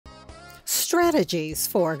Strategies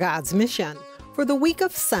for God's Mission for the week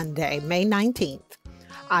of Sunday, May 19th.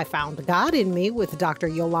 I Found God in Me with Dr.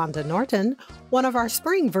 Yolanda Norton, one of our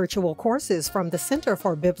spring virtual courses from the Center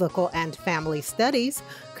for Biblical and Family Studies,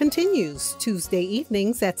 continues Tuesday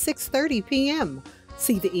evenings at 6:30 p.m.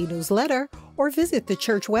 See the e-newsletter or visit the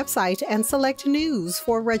church website and select News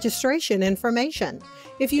for registration information.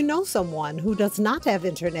 If you know someone who does not have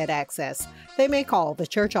internet access, they may call the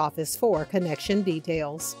church office for connection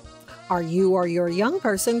details. Are you or your young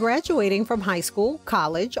person graduating from high school,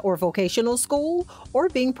 college, or vocational school, or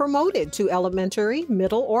being promoted to elementary,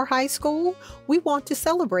 middle, or high school? We want to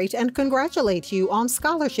celebrate and congratulate you on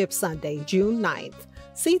Scholarship Sunday, June 9th.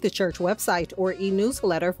 See the church website or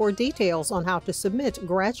e-newsletter for details on how to submit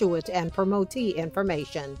graduate and promotee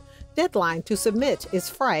information. Deadline to submit is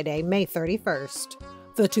Friday, May 31st.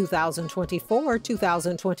 The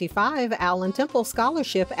 2024-2025 Allen Temple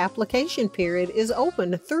Scholarship application period is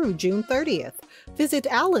open through June 30th. Visit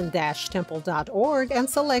allen-temple.org and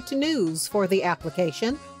select News for the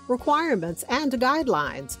application, requirements, and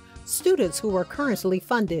guidelines. Students who are currently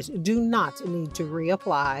funded do not need to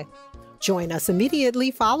reapply. Join us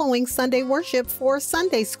immediately following Sunday worship for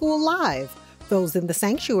Sunday School Live. Those in the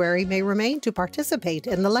sanctuary may remain to participate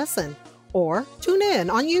in the lesson, or tune in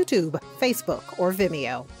on YouTube, Facebook, or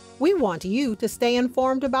Vimeo. We want you to stay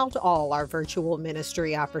informed about all our virtual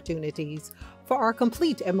ministry opportunities. For our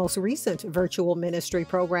complete and most recent virtual ministry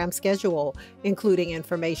program schedule, including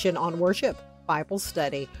information on worship, Bible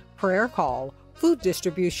study, prayer call, food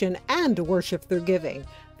distribution, and worship through giving,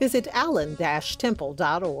 visit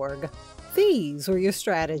allen-temple.org. These were your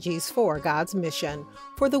strategies for God's mission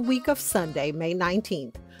for the week of Sunday, May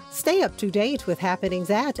 19th. Stay up to date with happenings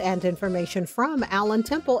at and information from Allen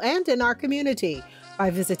Temple and in our community by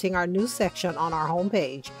visiting our news section on our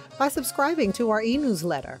homepage, by subscribing to our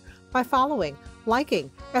e-newsletter, by following,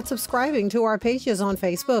 liking, and subscribing to our pages on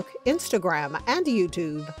Facebook, Instagram, and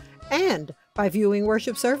YouTube, and by viewing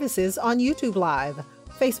worship services on YouTube Live,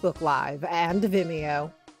 Facebook Live, and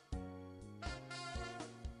Vimeo.